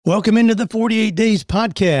Welcome into the 48 Days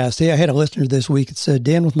podcast. Hey, I had a listener this week that said,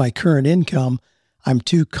 Dan, with my current income, I'm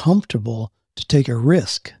too comfortable to take a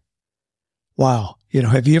risk. Wow.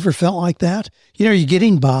 Have you ever felt like that? You're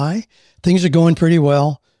getting by, things are going pretty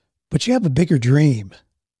well, but you have a bigger dream.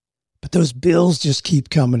 But those bills just keep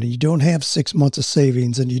coming and you don't have 6 months of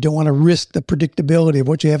savings and you don't want to risk the predictability of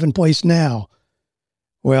what you have in place now.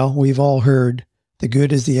 Well, we've all heard the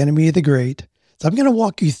good is the enemy of the great. So I'm going to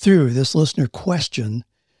walk you through this listener question,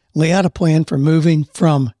 lay out a plan for moving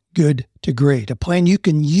from good to great, a plan you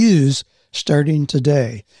can use starting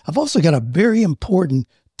today. I've also got a very important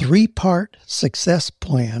 3-part success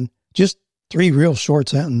plan, just 3 real short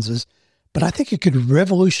sentences, but I think it could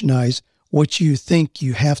revolutionize what you think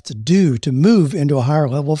you have to do to move into a higher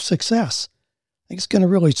level of success. I think it's going to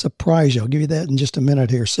really surprise you. I'll give you that in just a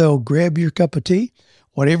minute here. So grab your cup of tea,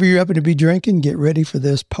 whatever you happen to be drinking, get ready for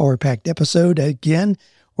this power-packed episode. Again,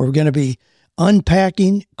 we're going to be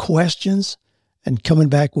unpacking questions and coming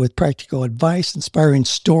back with practical advice, inspiring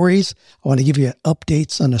stories. I want to give you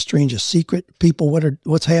updates on The Strangest Secret, people,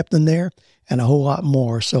 what's happening there, and a whole lot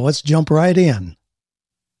more. So let's jump right in.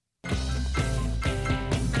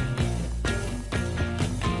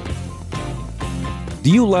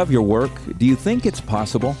 Do you love your work? Do you think it's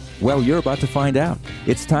possible? Well, you're about to find out.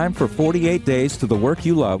 It's time for 48 Days to the Work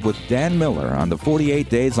You Love with Dan Miller on the 48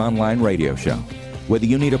 Days online radio show. Whether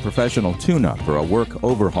you need a professional tune-up or a work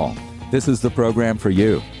overhaul, this is the program for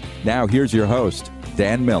you. Now, here's your host,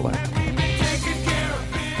 Dan Miller.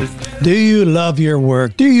 Do you love your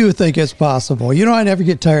work? Do you think it's possible? I never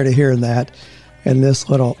get tired of hearing that in this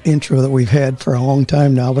little intro that we've had for a long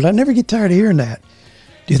time now, but I never get tired of hearing that.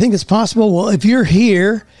 Do you think it's possible? Well, if you're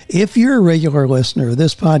here, if you're a regular listener of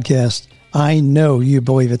this podcast, I know you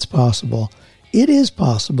believe it's possible. It is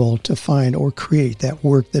possible to find or create that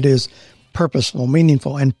work that is purposeful,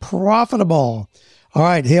 meaningful, and profitable. All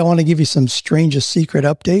right. Hey, I want to give you some Strangest Secret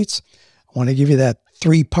updates. I want to give you that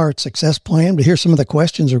 3-part success plan, but here's some of the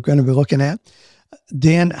questions we're going to be looking at.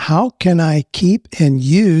 Dan, how can I keep and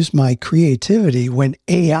use my creativity when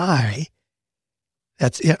AI,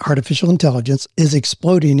 that's it, artificial intelligence, is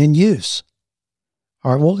exploding in use?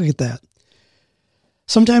 All right, we'll look at that.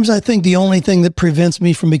 Sometimes I think the only thing that prevents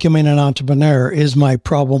me from becoming an entrepreneur is my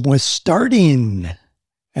problem with starting.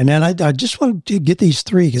 And then I just want to get these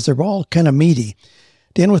 3 because they're all kind of meaty.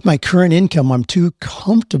 Dan, with my current income, I'm too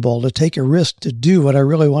comfortable to take a risk to do what I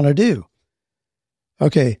really want to do.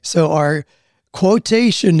 Okay, so our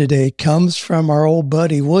quotation today comes from our old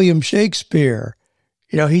buddy, William Shakespeare.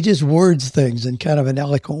 He just words things in kind of an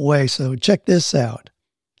eloquent way. So check this out.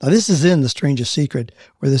 Now, this is in The Strangest Secret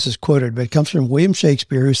where this is quoted, but it comes from William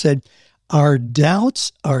Shakespeare, who said, "Our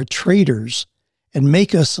doubts are traitors and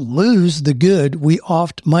make us lose the good we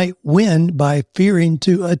oft might win by fearing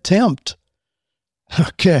to attempt."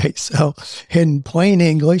 Okay, so in plain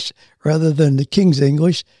English, rather than the King's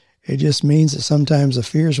English, it just means that sometimes the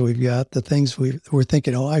fears we've got, the things we're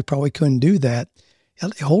thinking, I probably couldn't do that,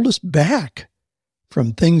 they hold us back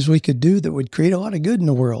from things we could do that would create a lot of good in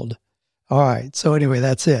the world. All right, so anyway,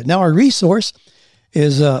 that's it. Now, our resource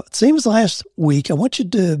is, same as last week. I want you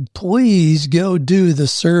to please go do the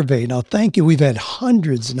survey. Now, thank you. We've had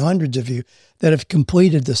hundreds and hundreds of you that have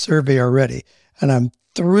completed the survey already, and I'm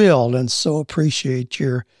thrilled and so appreciate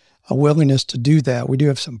your willingness to do that. We do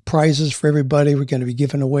have some prizes for everybody. We're going to be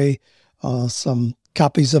giving away some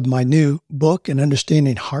copies of my new book, An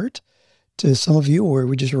Understanding Heart, to some of you, where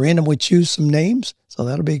we just randomly choose some names. So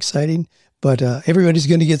that'll be exciting. But everybody's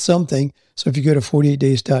going to get something. So if you go to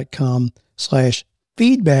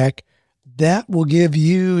 48days.com/feedback, that will give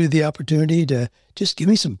you the opportunity to just give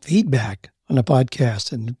me some feedback on the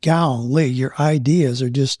podcast. And golly, your ideas are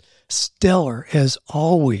just stellar as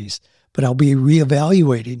always. But I'll be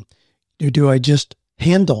reevaluating. Do I just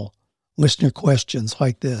handle listener questions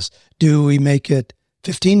like this? Do we make it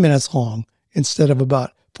 15 minutes long instead of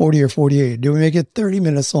about 40 or 48? Do we make it 30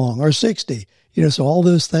 minutes long or 60? So all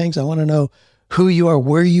those things, I want to know who you are,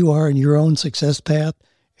 where you are in your own success path.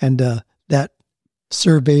 And that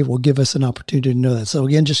survey will give us an opportunity to know that. So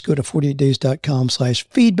again, just go to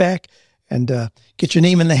 48days.com/feedback and get your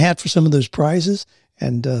name in the hat for some of those prizes.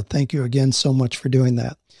 And thank you again so much for doing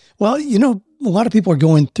that. Well, a lot of people are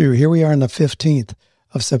going through, here we are on the 15th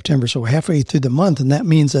of September. So we're halfway through the month. And that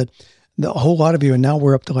means that a whole lot of you, and now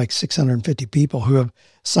we're up to like 650 people who have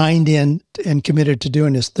signed in and committed to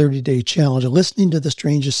doing this 30-day challenge, listening to The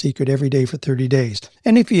Strangest Secret every day for 30 days.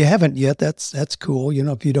 And if you haven't yet, that's cool.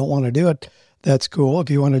 If you don't want to do it, that's cool.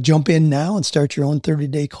 If you want to jump in now and start your own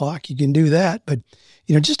 30-day clock, you can do that. But,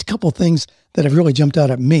 just a couple of things that have really jumped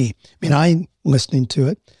out at me. I'm listening to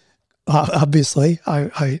it. Obviously,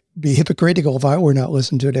 I'd be hypocritical if I were not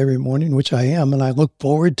listening to it every morning, which I am, and I look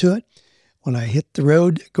forward to it. When I hit the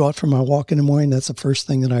road, go out for my walk in the morning, that's the first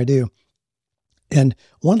thing that I do. And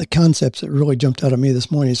one of the concepts that really jumped out at me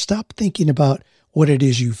this morning is stop thinking about what it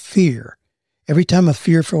is you fear. Every time a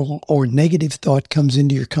fearful or negative thought comes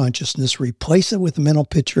into your consciousness, replace it with a mental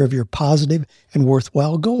picture of your positive and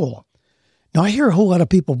worthwhile goal. Now, I hear a whole lot of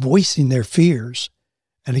people voicing their fears.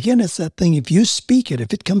 And again, it's that thing, if you speak it,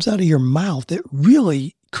 if it comes out of your mouth, it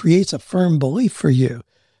really creates a firm belief for you.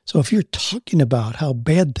 So if you're talking about how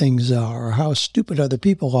bad things are, or how stupid other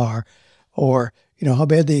people are, or how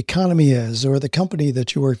bad the economy is, or the company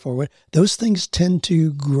that you work for, those things tend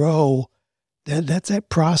to grow. That's that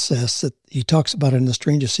process that he talks about in The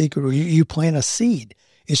Strangest Secret, where you plant a seed.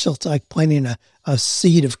 It's just like planting a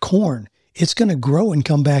seed of corn. It's going to grow and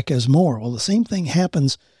come back as more. Well, the same thing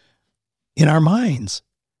happens in our minds.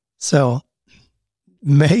 So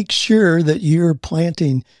make sure that you're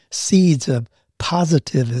planting seeds of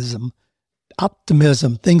positivism,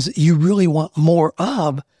 optimism, things that you really want more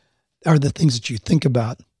of are the things that you think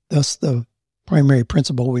about. That's the primary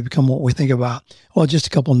principle. We become what we think about. Well, just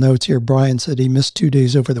a couple notes here. Brian said he missed 2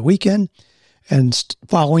 days over the weekend, and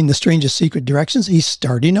following The Strangest Secret directions, he's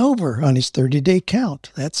starting over on his 30-day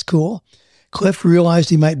count. That's cool. Cliff realized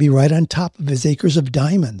he might be right on top of his acres of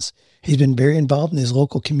diamonds. He's been very involved in his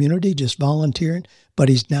local community, just volunteering, but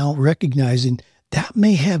he's now recognizing that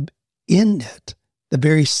may have in it the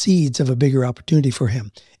very seeds of a bigger opportunity for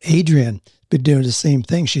him. Adrian been doing the same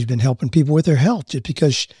thing. She's been helping people with their health just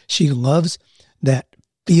because she loves that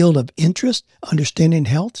field of interest, understanding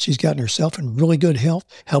health. She's gotten herself in really good health,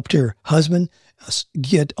 helped her husband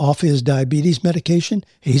get off his diabetes medication.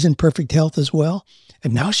 He's in perfect health as well.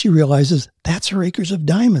 And now she realizes that's her acres of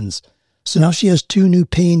diamonds. So now she has 2 new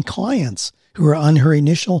paying clients who are on her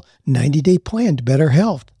initial 90-day plan to better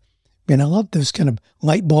health. And I love those kind of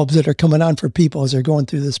light bulbs that are coming on for people as they're going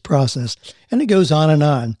through this process. And it goes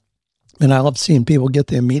on. And I love seeing people get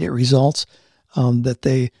the immediate results that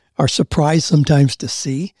they are surprised sometimes to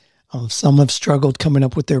see. Some have struggled coming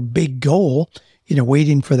up with their big goal,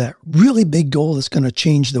 waiting for that really big goal that's going to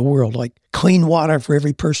change the world, like clean water for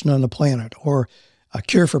every person on the planet, or a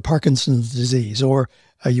cure for Parkinson's disease, or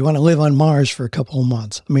you want to live on Mars for a couple of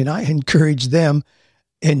months. I mean, I encourage them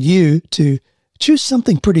and you to choose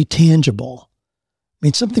something pretty tangible. I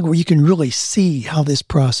mean, something where you can really see how this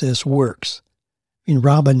process works. I mean,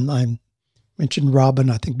 Robin, I mentioned Robin,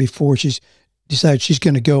 I think before, she's decided she's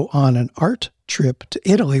going to go on an art trip to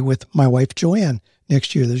Italy with my wife, Joanne.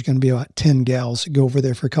 Next year, there's going to be about 10 gals that go over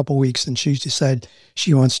there for a couple of weeks, and she's decided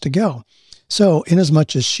she wants to go. So in as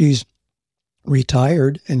much as she's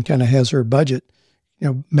retired and kind of has her budget,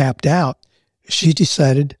 mapped out, she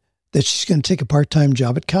decided that she's going to take a part-time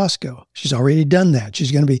job at Costco. She's already done that.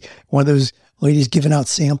 She's going to be one of those ladies giving out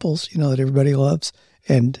samples, that everybody loves,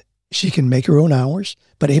 and she can make her own hours,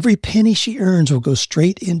 but every penny she earns will go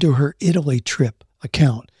straight into her Italy trip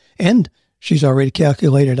account. And she's already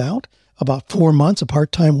calculated out about 4 months of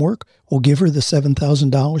part-time work will give her the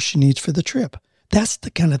 $7,000 she needs for the trip. That's the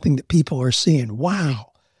kind of thing that people are seeing.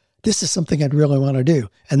 Wow, this is something I'd really want to do.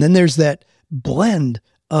 And then there's that blend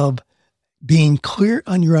of being clear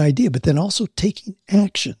on your idea, but then also taking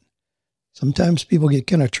action. Sometimes people get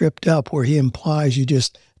kind of tripped up where he implies you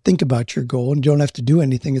just think about your goal and don't have to do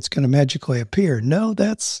anything. It's going to magically appear. No,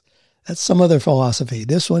 that's some other philosophy.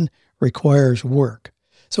 This one requires work.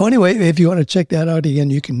 So anyway, if you want to check that out again,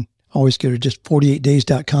 you can always go to just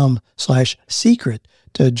 48days.com/secret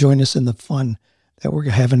to join us in the fun that we're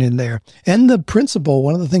having in there. And the principle,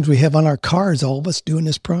 one of the things we have on our cards, all of us doing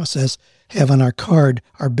this process, have on our card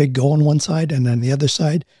our big goal on one side, and on the other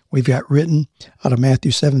side, we've got written out of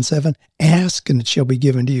Matthew 7:7, ask and it shall be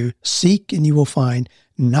given to you. Seek and you will find.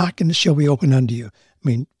 Knock and it shall be opened unto you. I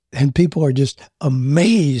mean, and people are just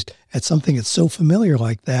amazed at something that's so familiar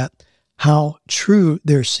like that, how true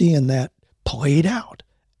they're seeing that played out.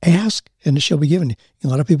 Ask and it shall be given. A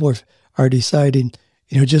lot of people are deciding,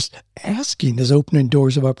 just asking is opening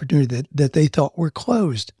doors of opportunity that they thought were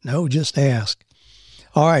closed. No, just ask.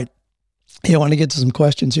 All right. I want to get to some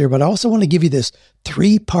questions here, but I also want to give you this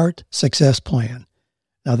 3-part success plan.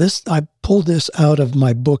 Now, I pulled this out of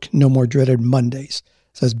my book, No More Dreaded Mondays.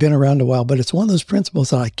 So it's been around a while, but it's one of those principles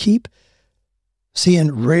that I keep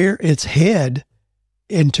seeing rear its head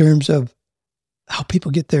in terms of how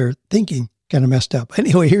people get their thinking kind of messed up.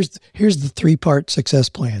 Anyway, here's the 3-part success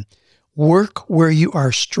plan. Work where you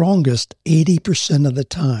are strongest 80% of the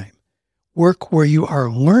time. Work where you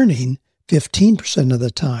are learning 15% of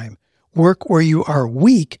the time. Work where you are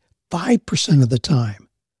weak 5% of the time.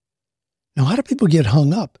 Now, how do people get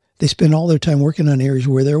hung up they spend all their time working on areas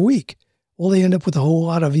where they're weak. Well, they end up with a whole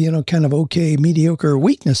lot of, kind of okay, mediocre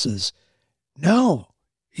weaknesses. No,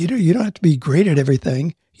 you don't have to be great at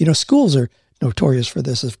everything. Schools are notorious for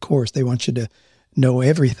this, of course. They want you to know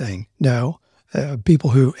everything. No,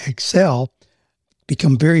 people who excel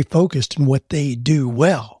become very focused in what they do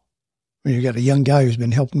well. When you got a young guy who's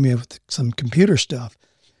been helping me with some computer stuff,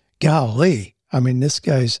 golly, this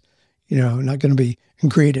guy's, not going to be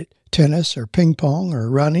great at tennis or ping pong or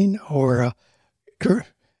running or a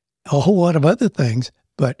whole lot of other things,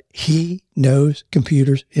 but he knows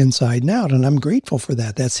computers inside and out, and I'm grateful for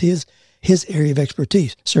that. That's his area of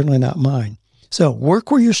expertise, certainly not mine. So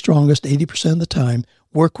work where you're strongest 80% of the time,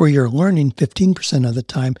 work where you're learning 15% of the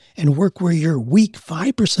time, and work where you're weak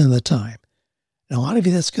 5% of the time. And a lot of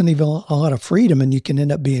you, that's going to give a lot of freedom, and you can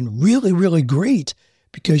end up being really, really great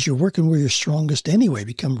because you're working where you're strongest anyway.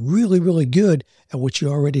 Become really, really good at what you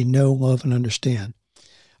already know, love, and understand.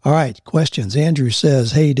 All right, questions. Andrew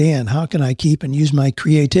says, hey, Dan, how can I keep and use my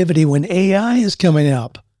creativity when AI is coming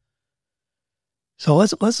up? So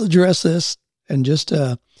let's address this and just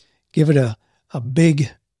give it a big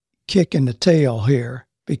kick in the tail here,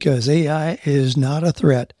 because AI is not a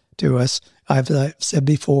threat to us. I've said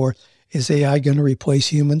before, is AI going to replace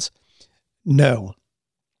humans? No.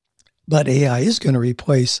 But AI is going to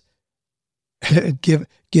replace,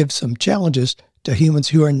 give some challenges to humans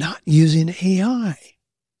who are not using AI.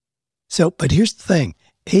 So, but here's the thing.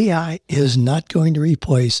 AI is not going to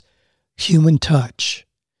replace human touch,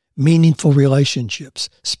 meaningful relationships,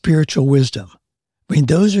 spiritual wisdom.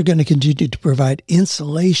 Those are going to continue to provide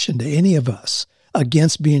insulation to any of us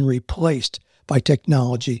against being replaced by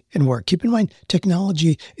technology and work. Keep in mind,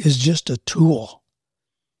 technology is just a tool.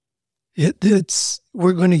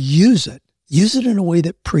 We're going to use it in a way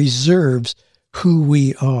that preserves who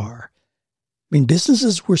we are.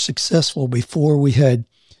 Businesses were successful before we had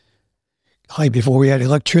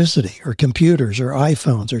electricity or computers or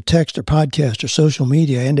iPhones or text or podcast or social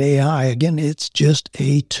media and AI. Again, it's just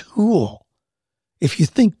a tool. If you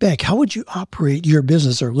think back, how would you operate your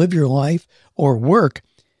business or live your life or work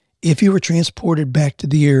if you were transported back to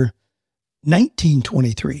the year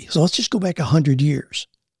 1923? So let's just go back 100 years.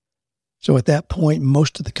 So at that point,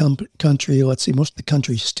 most of the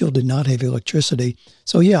country still did not have electricity.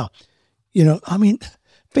 So yeah,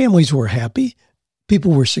 families were happy.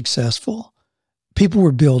 People were successful. People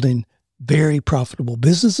were building very profitable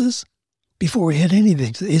businesses before we had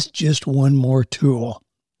anything. It's just one more tool.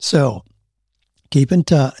 So keep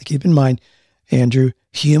in mind, Andrew,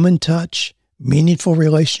 human touch, meaningful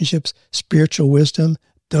relationships, spiritual wisdom,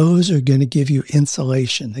 those are going to give you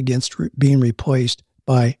insulation against being replaced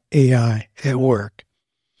by AI at work.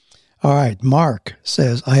 All right, Mark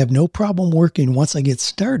says, I have no problem working once I get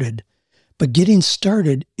started, but getting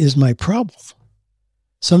started is my problem.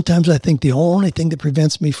 Sometimes I think the only thing that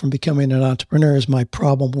prevents me from becoming an entrepreneur is my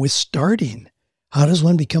problem with starting. How does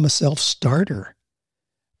one become a self-starter?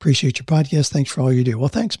 Appreciate your podcast. Thanks for all you do. Well,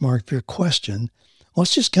 thanks, Mark, for your question.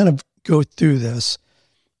 Let's just kind of go through this.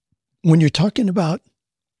 When you're talking about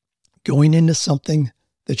going into something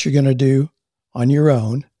that you're going to do on your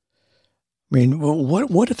own,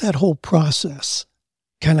 what if that whole process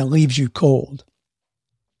kind of leaves you cold?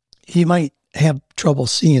 You might have trouble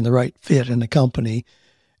seeing the right fit in a company,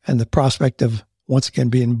 and the prospect of, once again,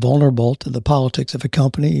 being vulnerable to the politics of a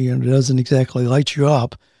company, doesn't exactly light you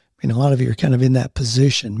up. A lot of you are kind of in that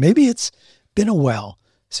position. Maybe it's been a while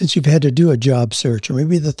since you've had to do a job search, or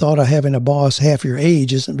maybe the thought of having a boss half your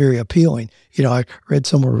age isn't very appealing. I read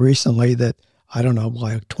somewhere recently that,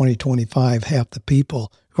 like 2025, half the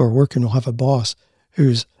people who are working will have a boss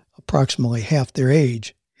who's approximately half their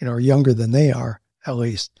age, or younger than they are, at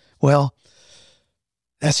least. Well,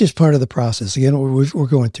 that's just part of the process. Again, we're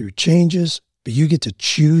going through changes, but you get to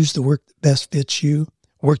choose the work that best fits you,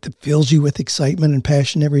 work that fills you with excitement and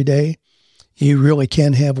passion every day. You really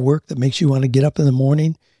can have work that makes you want to get up in the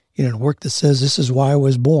morning, work that says, this is why I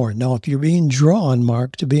was born. Now, if you're being drawn,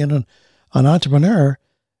 Mark, to being an entrepreneur,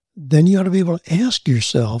 then you ought to be able to ask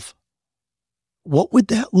yourself, what would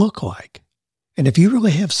that look like? And if you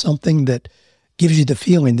really have something that gives you the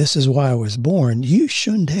feeling, this is why I was born, you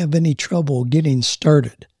shouldn't have any trouble getting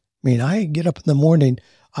started. I get up in the morning,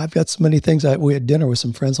 I've got so many things. We had dinner with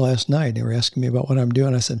some friends last night. They were asking me about what I'm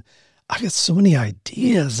doing. I said, I got so many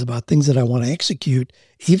ideas about things that I want to execute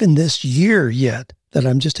even this year yet that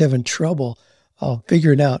I'm just having trouble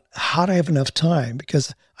figuring out how to have enough time,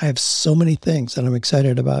 because I have so many things that I'm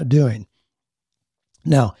excited about doing.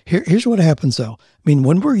 Now, here's what happens though.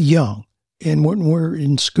 When we're young and when we're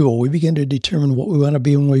in school, we begin to determine what we want to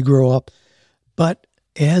be when we grow up. But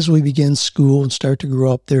as we begin school and start to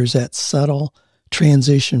grow up, there's that subtle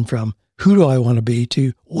transition from who do I want to be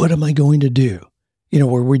to what am I going to do?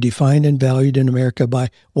 Where we're defined and valued in America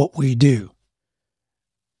by what we do.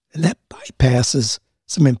 And that bypasses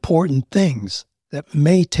some important things that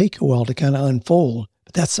may take a while to kind of unfold,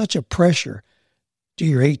 but that's such a pressure.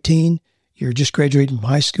 You're 18, you're just graduating from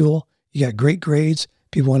high school, you got great grades,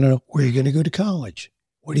 people want to know where you're going to go to college,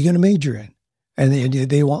 what are you going to major in? And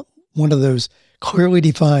they want one of those clearly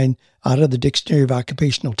defined out of the Dictionary of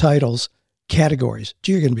Occupational Titles categories.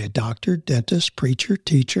 You're going to be a doctor, dentist, preacher,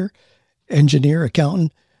 teacher, engineer,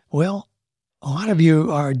 accountant. Well, a lot of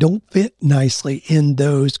you don't fit nicely in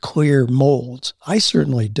those clear molds. I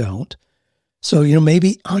certainly don't. So,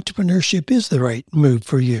 maybe entrepreneurship is the right move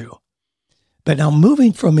for you. But now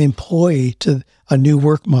moving from employee to a new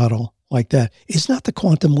work model like that is not the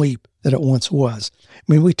quantum leap that it once was. I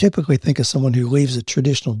mean, we typically think of someone who leaves a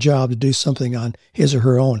traditional job to do something on his or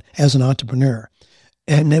her own as an entrepreneur.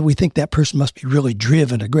 And then we think that person must be really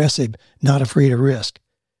driven, aggressive, not afraid of risk.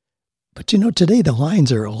 But today the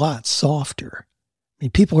lines are a lot softer. I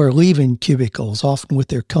mean, people are leaving cubicles, often with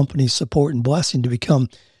their company's support and blessing, to become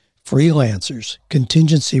freelancers,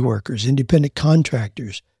 contingency workers, independent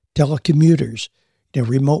contractors, telecommuters,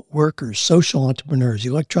 remote workers, social entrepreneurs,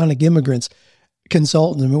 electronic immigrants,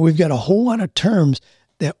 consultants. I mean, we've got a whole lot of terms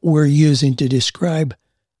that we're using to describe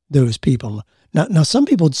those people. Now, some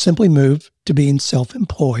people simply move to being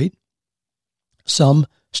self-employed. Some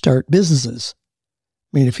start businesses.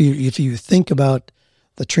 I mean, if you think about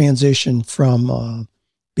the transition from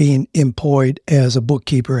being employed as a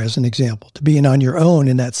bookkeeper, as an example, to being on your own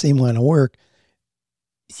in that same line of work,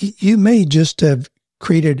 you may just have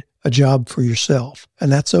created a job for yourself,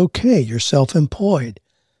 and that's okay. You're self-employed.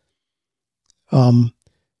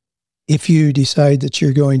 If you decide that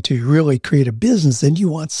you're going to really create a business, then you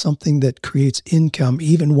want something that creates income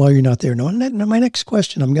even while you're not there. Now, my next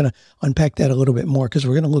question, I'm going to unpack that a little bit more because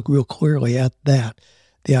we're going to look real clearly at that,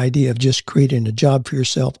 the idea of just creating a job for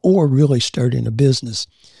yourself or really starting a business.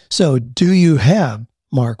 So do you have,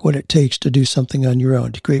 Mark, what it takes to do something on your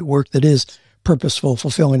own, to create work that is purposeful,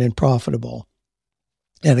 fulfilling, and profitable?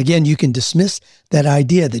 And again, you can dismiss that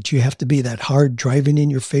idea that you have to be that hard, driving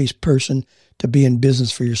in your face person to be in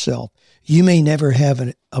business for yourself. You may never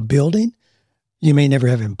have a building. You may never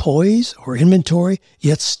have employees or inventory,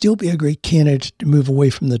 yet still be a great candidate to move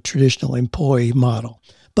away from the traditional employee model.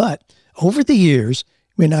 But over the years,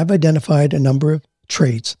 I've identified a number of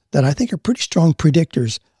traits that I think are pretty strong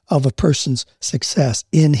predictors of a person's success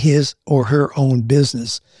in his or her own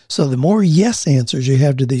business. So the more yes answers you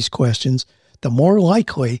have to these questions, the more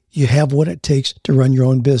likely you have what it takes to run your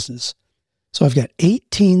own business. So I've got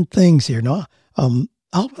 18 things here. Now,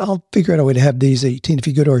 I'll figure out a way to have these 18. If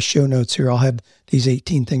you go to our show notes here, I'll have these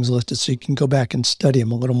 18 things listed so you can go back and study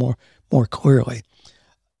them a little more clearly.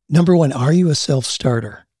 Number one, are you a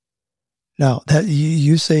self-starter? Now, that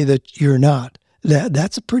you say that you're not.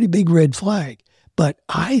 That's a pretty big red flag. But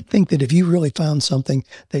I think that if you really found something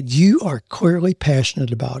that you are clearly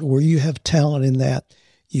passionate about, where you have talent in that,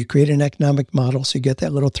 you create an economic model, so you get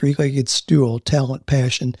that little three-legged stool, talent,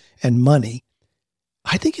 passion, and money.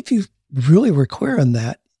 I think if you really were clear on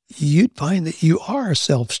that, you'd find that you are a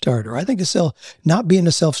self-starter. I think not being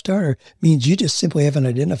a self-starter means you just simply haven't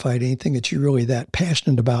identified anything that you're really that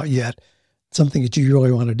passionate about yet, something that you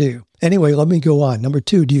really want to do. Anyway, let me go on. Number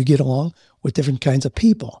two, do you get along with different kinds of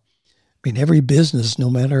people? I mean, every business, no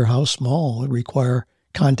matter how small, require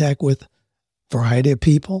contact with a variety of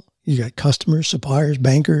people. You got customers, suppliers,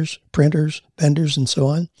 bankers, printers, vendors, and so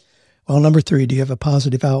on. Well, number three, do you have a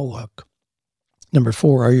positive outlook? Number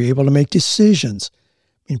four, are you able to make decisions?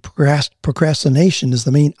 I mean, procrastination is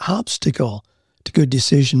the main obstacle to good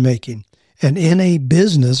decision making. And in a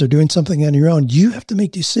business or doing something on your own, you have to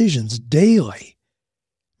make decisions daily.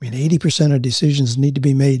 I mean, 80% of decisions need to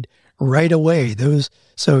be made right away.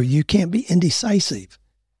 So you can't be indecisive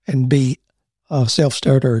and be a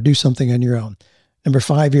self-starter or do something on your own. Number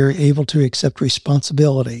five, you're able to accept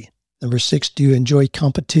responsibility. Number six, do you enjoy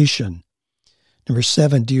competition? Number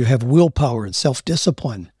seven, do you have willpower and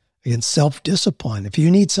self-discipline? Again, self-discipline. If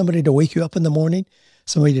you need somebody to wake you up in the morning,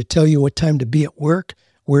 somebody to tell you what time to be at work,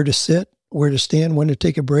 where to sit, where to stand, when to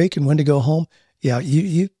take a break, and when to go home, yeah,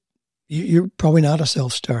 you're probably not a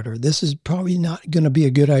self-starter. This is probably not going to be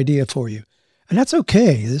a good idea for you. And that's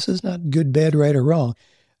okay. This is not good, bad, right, or wrong.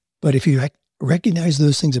 But if you recognize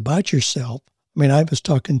those things about yourself, I mean, I was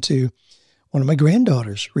talking to one of my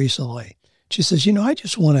granddaughters recently. She says, I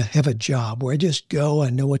just want to have a job where I just go, I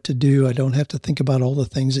know what to do. I don't have to think about all the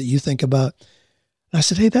things that you think about. And I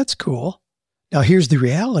said, hey, that's cool. Now, here's the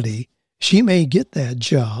reality. She may get that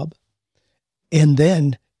job, and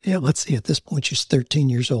then let's see, at this point, she's 13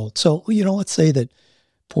 years old. So, let's say that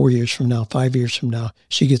 4 years from now, 5 years from now,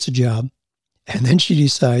 she gets a job. And then she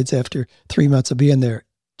decides after 3 months of being there,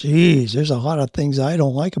 geez, there's a lot of things I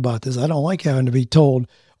don't like about this. I don't like having to be told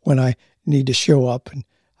when I need to show up and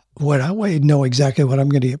what I want to know exactly what I'm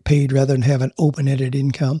going to get paid rather than have an open-ended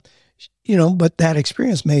income. But that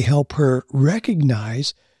experience may help her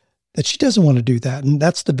recognize that she doesn't want to do that. And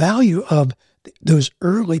that's the value of those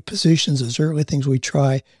early positions, those early things we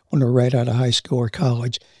try when we're right out of high school or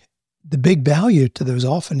college. The big value to those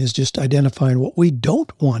often is just identifying what we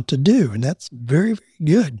don't want to do. And that's very, very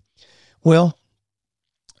good. Well,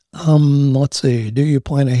 let's see. Do you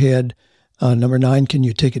plan ahead? Number 9, can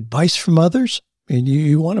you take advice from others? And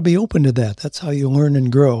you want to be open to that. That's how you learn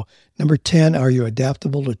and grow. Number 10, are you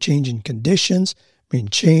adaptable to changing conditions?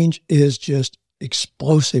 Change is just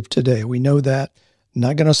explosive today. We know that.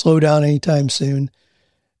 Not going to slow down anytime soon.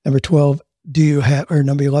 Number 12,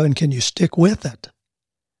 number 11, can you stick with it?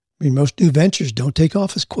 Most new ventures don't take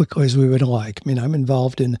off as quickly as we would like. I'm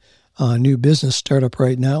involved in a new business startup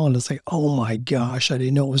right now, and it's like, oh my gosh, I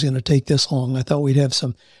didn't know it was going to take this long. I thought we'd have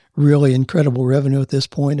some really incredible revenue at this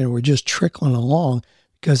point, and we're just trickling along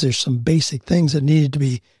because there's some basic things that needed to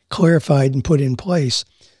be clarified and put in place.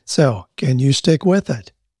 So can you stick with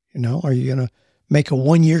it? Are you going to make a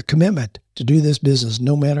 1-year commitment to do this business,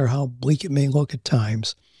 no matter how bleak it may look at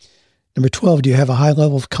times? Number 12, do you have a high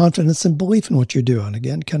level of confidence and belief in what you're doing?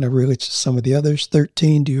 Again, kind of relates to some of the others.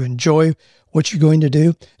 13, do you enjoy what you're going to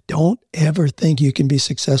do? Don't ever think you can be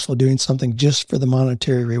successful doing something just for the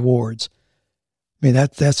monetary rewards.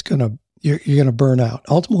 That's you're going to burn out.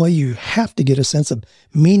 Ultimately, you have to get a sense of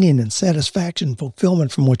meaning and satisfaction and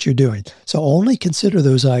fulfillment from what you're doing. So only consider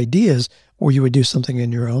those ideas where you would do something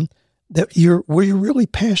in your own where you're really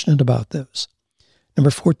passionate about those.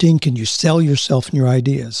 Number 14, can you sell yourself and your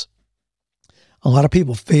ideas? A lot of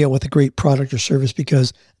people fail with a great product or service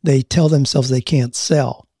because they tell themselves they can't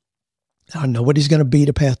sell. Now, nobody's going to beat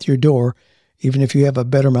a path to your door. Even if you have a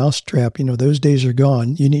better mousetrap, those days are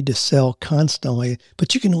gone. You need to sell constantly,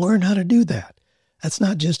 but you can learn how to do that. That's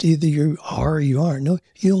not just either you are or you aren't. No,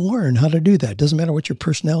 you'll learn how to do that. Doesn't matter what your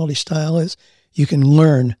personality style is. You can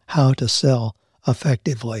learn how to sell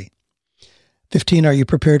effectively. 15, are you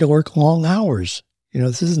prepared to work long hours?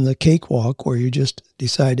 This isn't a cakewalk where you just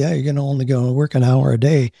decide, you're going to only go and work an hour a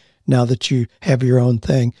day now that you have your own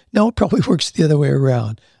thing. No, it probably works the other way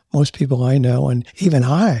around. Most people I know, and even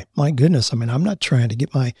my goodness, I'm not trying to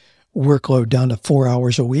get my workload down to 4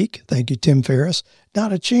 hours a week. Thank you, Tim Ferriss.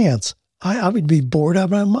 Not a chance. I would be bored out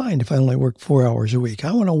of my mind if I only worked 4 hours a week.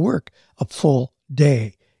 I want to work a full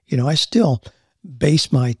day. I still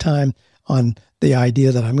base my time on the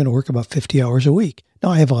idea that I'm going to work about 50 hours a week. Now,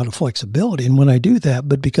 I have a lot of flexibility, and when I do that,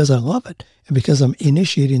 but because I love it and because I'm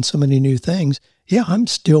initiating so many new things, I'm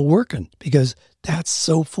still working because that's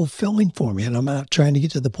so fulfilling for me, and I'm not trying to get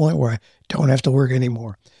to the point where I don't have to work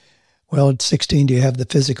anymore. Well, at 16, do you have the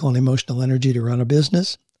physical and emotional energy to run a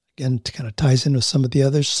business? Again, it kind of ties in with some of the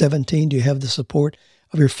others. 17, do you have the support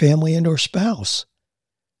of your family and or spouse?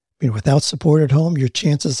 Without support at home, your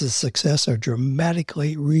chances of success are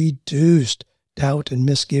dramatically reduced. Doubt and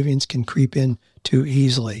misgivings can creep in too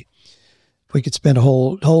easily. We could spend a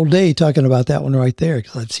whole day talking about that one right there,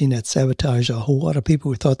 because I've seen that sabotage a whole lot of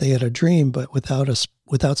people who thought they had a dream, but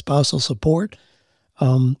without spousal support,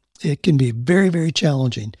 it can be very, very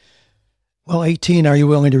challenging. Well, 18, are you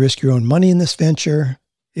willing to risk your own money in this venture?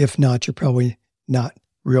 If not, you're probably not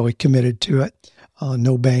really committed to it.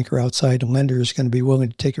 No bank or outside lender is going to be willing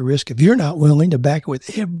to take a risk if you're not willing to back it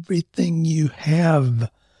with everything you have.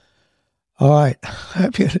 All right,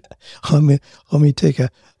 let me take a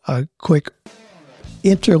quick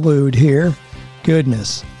interlude here.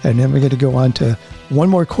 Goodness, and then we're going to go on to one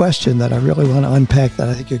more question that I really want to unpack that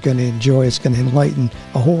I think you're going to enjoy. It's going to enlighten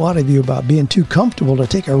a whole lot of you about being too comfortable to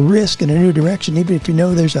take a risk in a new direction, even if you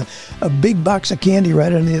know there's a big box of candy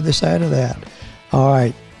right on the other side of that. All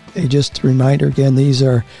right. Just a reminder again, these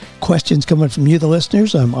are questions coming from you, the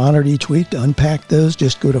listeners. I'm honored each week to unpack those.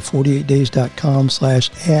 Just go to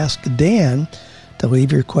 48days.com/askdan to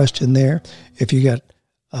leave your question there. If you got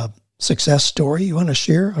a success story you want to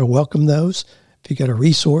share, I welcome those. If you got a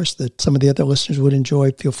resource that some of the other listeners would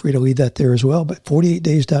enjoy, feel free to leave that there as well. But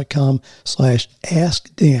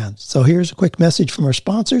 48days.com/askdan. So here's a quick message from our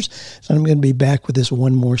sponsors, and I'm going to be back with this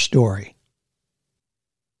one more story.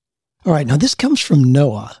 All right, now this comes from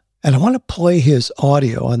Noah, and I want to play his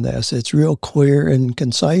audio on this. It's real clear and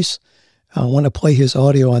concise. I want to play his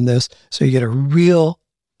audio on this so you get a real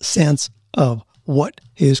sense of what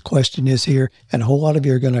his question is here, and a whole lot of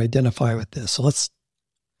you are going to identify with this. So let's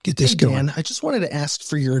get this going. Dan, I just wanted to ask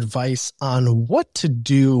for your advice on what to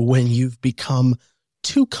do when you've become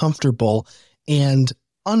too comfortable and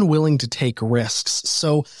unwilling to take risks.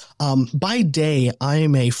 So by day, I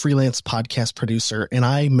am a freelance podcast producer, and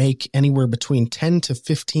I make anywhere between 10 to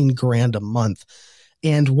 15 grand a month.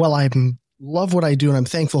 And while I love what I do and I'm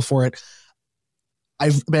thankful for it,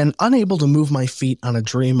 I've been unable to move my feet on a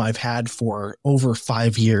dream I've had for over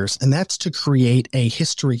 5 years, and that's to create a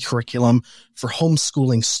history curriculum for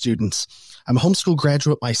homeschooling students. I'm a homeschool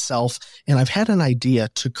graduate myself, and I've had an idea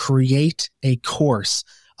to create a course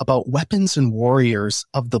about weapons and warriors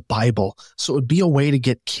of the Bible. So it would be a way to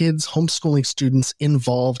get kids, homeschooling students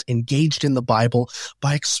involved, engaged in the Bible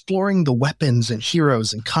by exploring the weapons and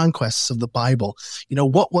heroes and conquests of the Bible. You know,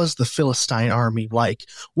 what was the Philistine army like?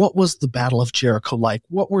 What was the Battle of Jericho like?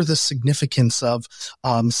 What were the significance of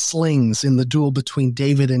slings in the duel between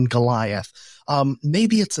David and Goliath?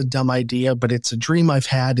 Maybe it's a dumb idea, but it's a dream I've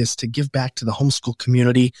had, is to give back to the homeschool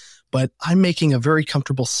community. But I'm making a very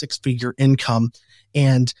comfortable 6-figure income.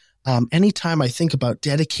 And anytime I think about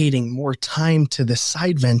dedicating more time to this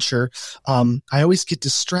side venture, I always get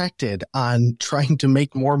distracted on trying to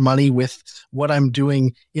make more money with what I'm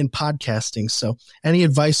doing in podcasting. So any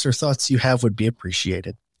advice or thoughts you have would be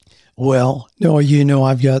appreciated. Well, no, you know,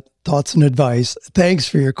 I've got thoughts and advice. Thanks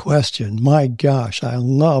for your question. My gosh, I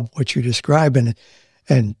love what you're describing.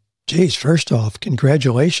 And geez, first off,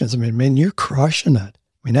 congratulations. I mean, man, you're crushing it.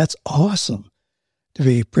 I mean, that's awesome to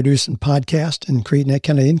be producing podcasts and creating that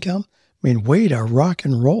kind of income. I mean, way to rock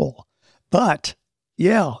and roll. But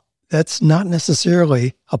yeah, that's not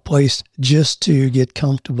necessarily a place just to get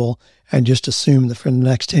comfortable and just assume that for the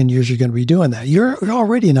next 10 years you're going to be doing that. You're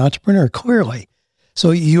already an entrepreneur, clearly.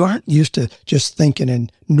 So you aren't used to just thinking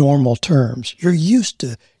in normal terms. You're used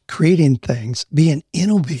to creating things, being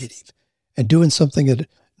innovative, and doing something that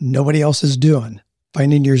nobody else is doing,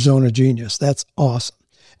 finding your zone of genius. That's awesome.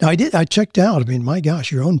 Now, I checked out, I mean, my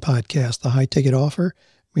gosh, your own podcast, The High Ticket Offer.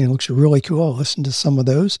 I mean, it looks really cool. I'll listen to some of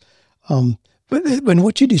those. But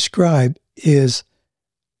what you describe is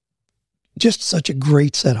just such a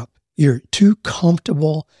great setup. You're too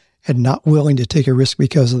comfortable and not willing to take a risk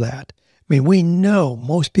because of that. I mean, we know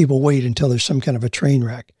most people wait until there's some kind of a train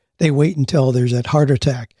wreck. They wait until there's that heart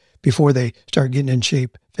attack before they start getting in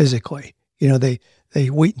shape physically. You know, they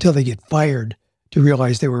wait until they get fired to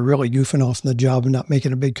realize they were really goofing off in the job and not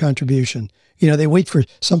making a big contribution. You know, they wait for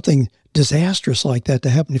something disastrous like that to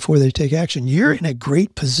happen before they take action. You're in a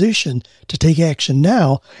great position to take action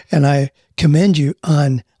now, and I commend you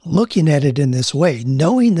on looking at it in this way,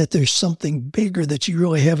 knowing that there's something bigger that you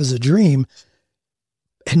really have as a dream,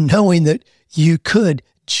 and knowing that you could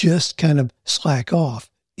just kind of slack off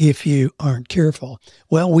if you aren't careful.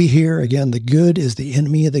 Well, we hear, again, the good is the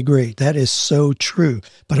enemy of the great. That is so true.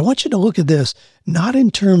 But I want you to look at this, not in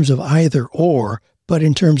terms of either or, but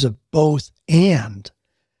in terms of both and.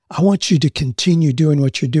 I want you to continue doing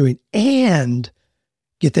what you're doing and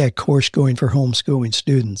get that course going for homeschooling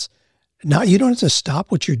students. Now, you don't have to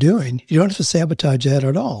stop what you're doing. You don't have to sabotage that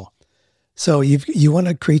at all. So you want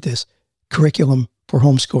to create this curriculum for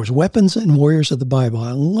homeschoolers, weapons and warriors of the Bible.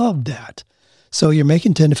 I love that. So you're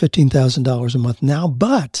making $10,000 to $15,000 a month now,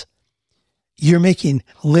 but you're making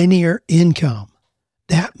linear income.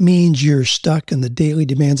 That means you're stuck in the daily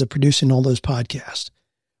demands of producing all those podcasts.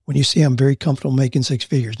 When you see I'm very comfortable making 6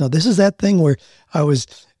 figures. Now, this is that thing where I was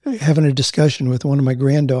having a discussion with one of my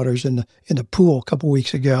granddaughters in the pool a couple of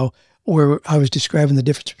weeks ago, where I was describing the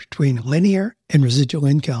difference between linear and residual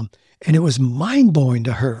income. And it was mind-blowing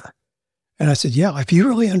to her. And I said, yeah, if you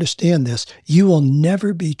really understand this, you will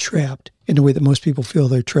never be trapped in the way that most people feel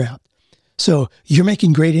they're trapped. So you're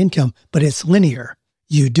making great income, but it's linear.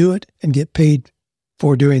 You do it and get paid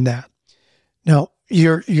for doing that. Now,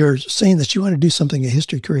 you're saying that you want to do something, a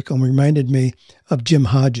history curriculum reminded me of Jim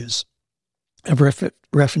Hodges. I've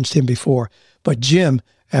referenced him before. But Jim,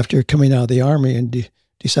 after coming out of the Army and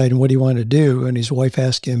deciding what he wanted to do, and his wife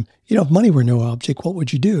asked him, you know, if money were no object, what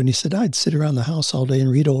would you do? And he said, I'd sit around the house all day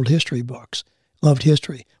and read old history books. Loved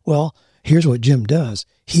history. Well, here's what Jim does.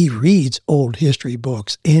 He reads old history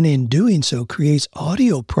books, and in doing so creates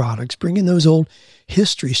audio products, bringing those old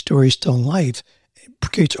history stories to life,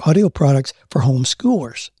 creates audio products for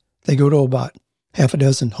homeschoolers. They go to about half a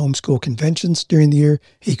dozen homeschool conventions during the year.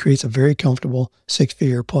 He creates a very comfortable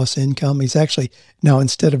 6-figure plus income. He's actually now,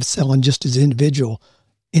 instead of selling just his individual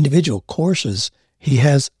courses, he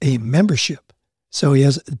has a membership. So he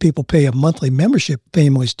has people pay a monthly membership,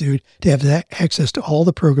 families do, to have access to all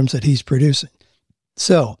the programs that he's producing.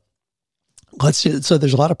 So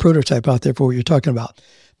there's a lot of prototype out there for what you're talking about.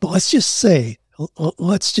 But let's just say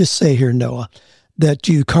here, Noah, that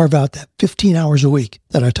you carve out that 15 hours a week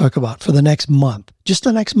that I talk about for the next month, just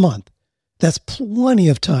the next month. That's plenty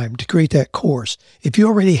of time to create that course. If you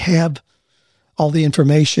already have all the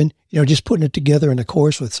information, just putting it together in a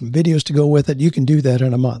course with some videos to go with it, you can do that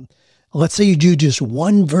in a month. Let's say you do just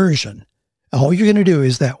one version. All you're going to do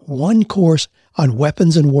is that one course on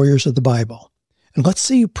weapons and warriors of the Bible. And let's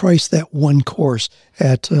say you price that one course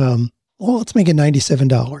at, let's make it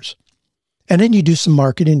 $97. And then you do some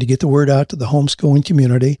marketing to get the word out to the homeschooling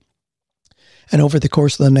community. And over the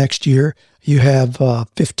course of the next year, you have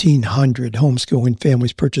 1,500 homeschooling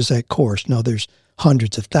families purchase that course. Now, there's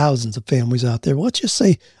hundreds of thousands of families out there. Well, let's just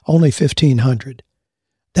say only 1,500.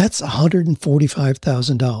 That's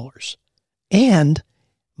 $145,000. And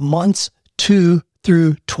months 2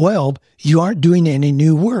 through 12, you aren't doing any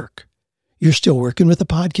new work. You're still working with the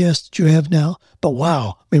podcast that you have now. But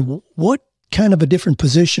wow, what kind of a different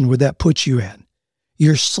position would that put you in?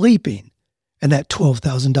 You're sleeping, and that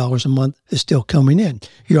 $12,000 a month is still coming in.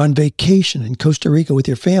 You're on vacation in Costa Rica with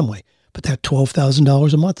your family, but that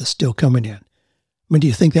 $12,000 a month is still coming in. Do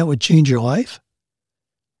you think that would change your life?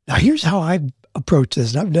 Now, here's how I approach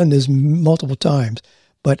this, and I've done this multiple times,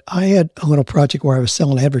 but I had a little project where I was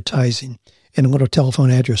selling advertising in a little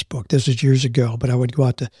telephone address book. This was years ago, but I would go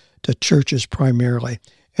out to churches primarily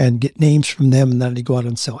and get names from them, and then I'd go out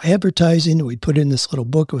and sell advertising. We'd put in this little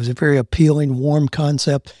book. It was a very appealing, warm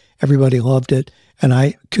concept. Everybody loved it, and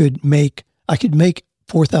I could make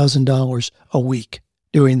 $4,000 a week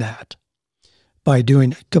doing that by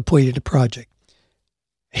completed a project.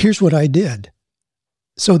 Here's what I did.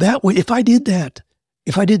 So that way, if I did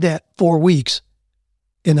that 4 weeks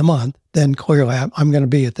in a month, then clearly I'm going to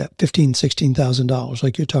be at that $15,000, $16,000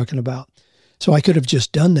 like you're talking about. So I could have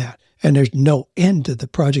just done that, and there's no end to the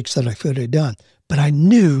projects that I could have done. But I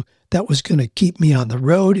knew that was going to keep me on the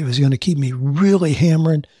road. It was going to keep me really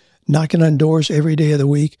hammering, knocking on doors every day of the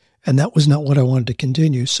week, and that was not what I wanted to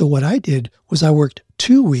continue. So what I did was I worked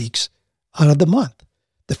 2 weeks out of the month.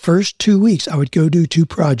 The first 2 weeks, I would go do 2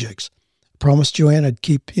 projects. I promised Joanne I'd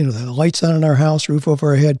keep, the lights on in our house, roof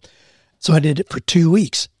over our head. So I did it for 2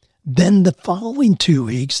 weeks. Then the following 2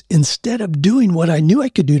 weeks, instead of doing what I knew I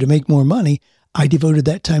could do to make more money, I devoted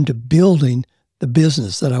that time to building the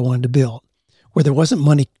business that I wanted to build, where there wasn't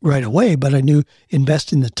money right away, but I knew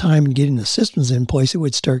investing the time and getting the systems in place, it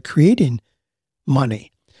would start creating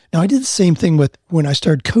money. Now, I did the same thing with when I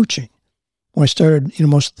started coaching. When I started,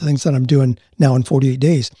 most of the things that I'm doing now in 48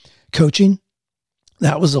 days, coaching,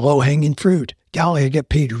 that was the low-hanging fruit. Golly, I get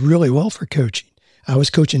paid really well for coaching. I was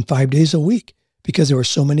coaching 5 days a week because there were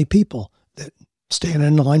so many people that stand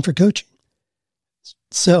in line for coaching.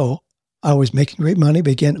 So I was making great money,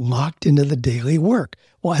 but getting locked into the daily work.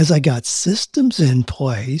 Well, as I got systems in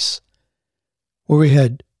place where we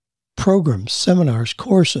had programs, seminars,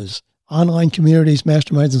 courses, online communities,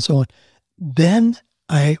 masterminds, and so on, then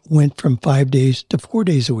I went from 5 days to 4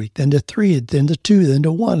 days a week, then to 3, then to 2, then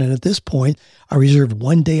to 1. And at this point, I reserved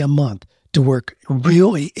 1 day a month to work a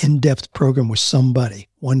really in-depth program with somebody,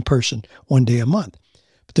 one person, 1 day a month.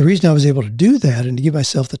 But the reason I was able to do that and to give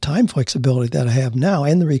myself the time flexibility that I have now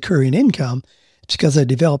and the recurring income, it's because I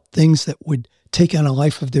developed things that would take on a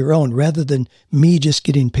life of their own rather than me just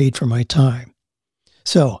getting paid for my time.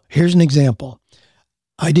 So here's an example.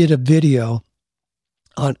 I did a video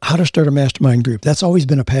on how to start a mastermind group. That's always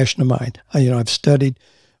been a passion of mine. I've studied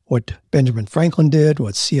what Benjamin Franklin did,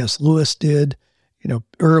 what C.S. Lewis did,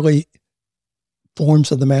 early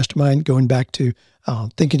forms of the mastermind, going back to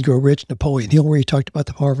Think and Grow Rich, Napoleon Hill, where he talked about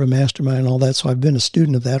the power of a mastermind and all that. So I've been a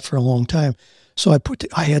student of that for a long time. So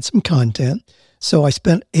I had some content. So I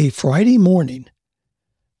spent a Friday morning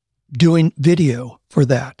doing video for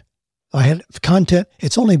that. I had content.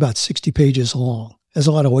 It's only about 60 pages long. There's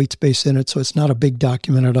a lot of white space in it, so it's not a big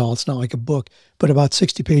document at all. It's not like a book, but about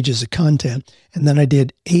 60 pages of content. And then I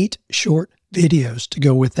did 8 short videos to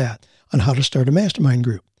go with that on how to start a mastermind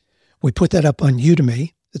group. We put that up on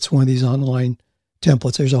Udemy. It's one of these online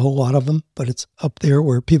templates. There's a whole lot of them, but it's up there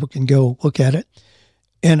where people can go look at it.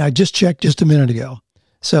 And I just checked just a minute ago.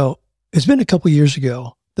 So it's been a couple of years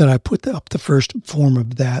ago that I put up the first form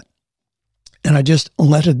of that. And I just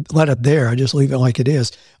let it there. I just leave it like it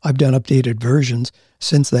is. I've done updated versions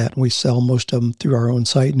since that. And we sell most of them through our own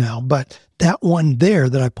site now. But that one there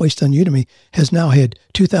that I placed on Udemy has now had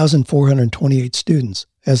 2,428 students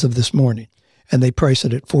as of this morning. And they price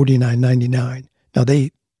it at $49.99. Now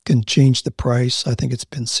they can change the price. I think it's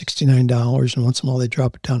been $69, and once in a while they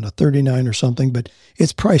drop it down to $39 or something. But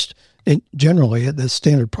it's priced, generally the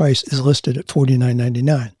standard price is listed at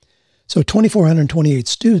 $49.99. So 2,428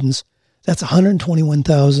 students, that's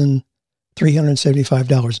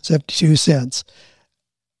 $121,375.72.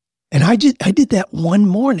 And I did that one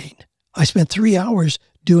morning. I spent 3 hours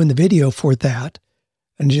doing the video for that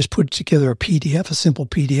and just put together a PDF, a simple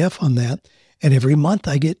PDF on that. And every month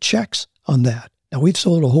I get checks on that. Now, we've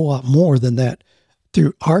sold a whole lot more than that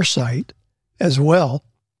through our site as well.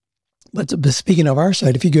 But speaking of our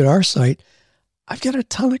site, if you go to our site, I've got a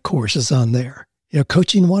ton of courses on there.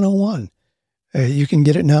 Coaching 101. You can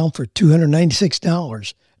get it now for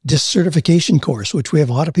 $296. Disc certification course, which we have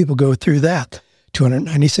a lot of people go through that,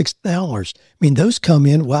 $296. I mean, those come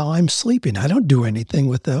in while I'm sleeping. I don't do anything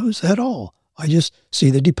with those at all. I just see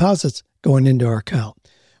the deposits going into our account.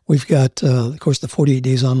 We've got, of course, the 48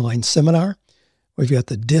 Days Online Seminar. We've got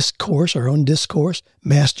the DISC course, our own DISC course,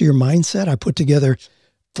 Master Your Mindset. I put together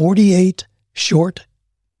 48 short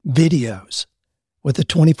videos with a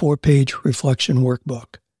 24-page reflection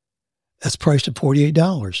workbook. That's priced at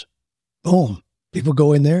 $48. Boom. People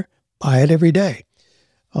go in there, buy it every day.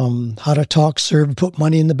 How to talk, serve, and put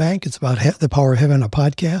money in the bank. It's about the power of having a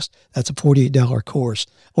podcast. That's a $48 course.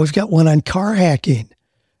 We've got one on car hacking.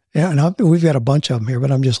 Yeah, and we've got a bunch of them here,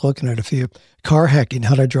 but I'm just looking at a few. Car hacking,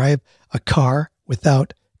 how to drive a car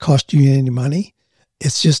without costing you any money.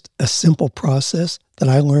 It's just a simple process that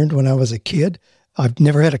I learned when I was a kid. I've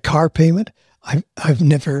never had a car payment. I've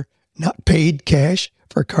never not paid cash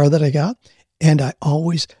for a car that I got. And I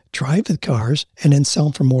always drive the cars and then sell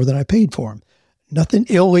them for more than I paid for them. Nothing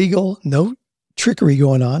illegal, no trickery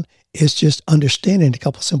going on. It's just understanding a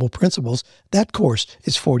couple simple principles. That course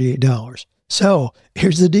is $48. So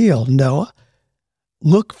here's the deal, Noah.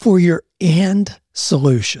 Look for your end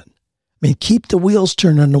solution. I mean, keep the wheels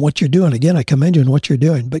turning on what you're doing. Again, I commend you on what you're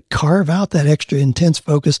doing, but carve out that extra intense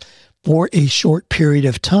focus for a short period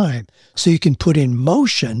of time so you can put in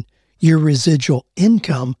motion your residual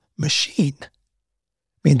income machine.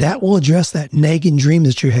 I mean, that will address that nagging dream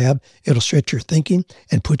that you have. It'll stretch your thinking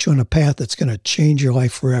and put you on a path that's going to change your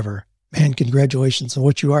life forever. Man, congratulations on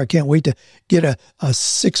what you are. I can't wait to get a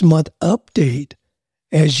 6-month update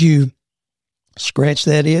as you scratch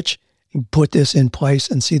that itch and put this in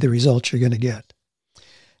place and see the results you're going to get.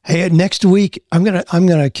 Hey, next week, I'm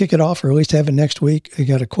gonna kick it off, or at least have it next week. I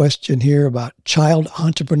got a question here about child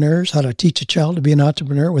entrepreneurs, how to teach a child to be an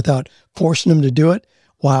entrepreneur without forcing them to do it.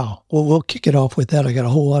 Wow. Well, we'll kick it off with that. I got a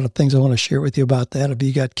whole lot of things I want to share with you about that. If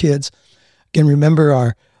you got kids, again, remember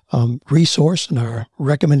our resource and our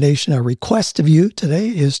recommendation, our request of you today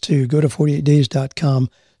is to go to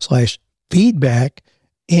 48days.com/feedback.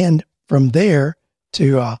 And from there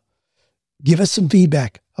to give us some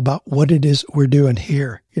feedback about what it is we're doing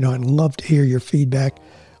here. I'd love to hear your feedback,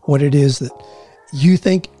 what it is that you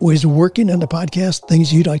think was working on the podcast,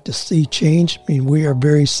 things you'd like to see change. I mean, we are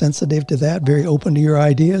very sensitive to that, very open to your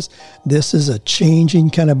ideas. This is a changing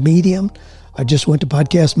kind of medium. I just went to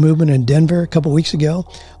Podcast Movement in Denver a couple weeks ago.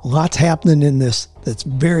 Lots happening in this that's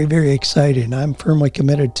very, very exciting. I'm firmly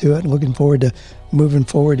committed to it and looking forward to moving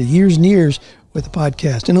forward to years and years with the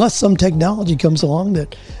podcast, unless some technology comes along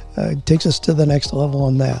that takes us to the next level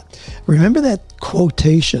on that. Remember that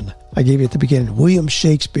quotation I gave you at the beginning, William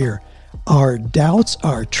Shakespeare, "Our doubts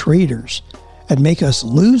are traitors and make us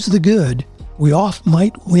lose the good we oft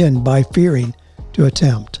might win by fearing to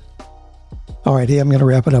attempt." All right, hey, I'm going to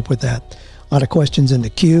wrap it up with that. A lot of questions in the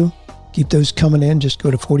queue. Keep those coming in. Just go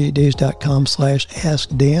to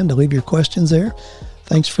 48days.com/askdan to leave your questions there.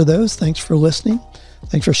 Thanks for those. Thanks for listening.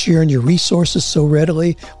 Thanks for sharing your resources so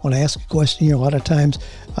readily. When I ask a question here, a lot of times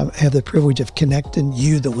I have the privilege of connecting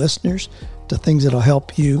you, the listeners, to things that'll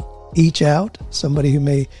help you each out. Somebody who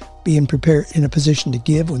may be in a position to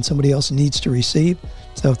give when somebody else needs to receive.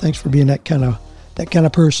 So thanks for being that kind of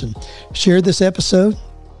person. Share this episode.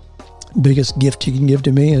 Biggest gift you can give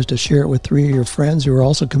to me is to share it with 3 of your friends who are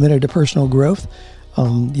also committed to personal growth.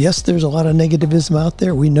 Yes, there's a lot of negativism out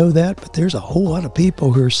there. We know that, but there's a whole lot of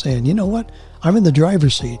people who are saying, you know what? I'm in the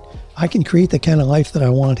driver's seat. I can create the kind of life that I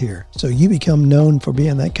want here. So you become known for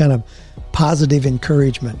being that kind of positive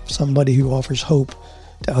encouragement, somebody who offers hope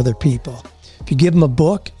to other people. If you give them a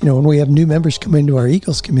book, when we have new members come into our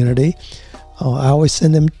Eagles community, I always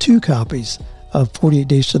send them 2 copies of 48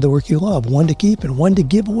 Days to the Work You Love, one to keep and one to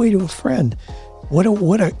give away to a friend. What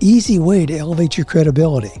an easy way to elevate your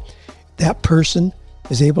credibility. That person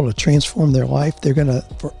is able to transform their life. They're going to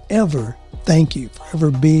forever thank you,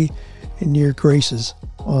 forever be in your graces.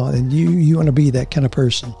 And you want to be that kind of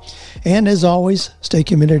person. And as always, stay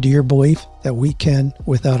committed to your belief that we can,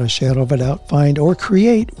 without a shadow of a doubt, find or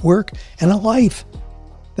create work and a life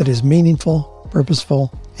that is meaningful,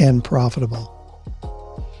 purposeful, and profitable.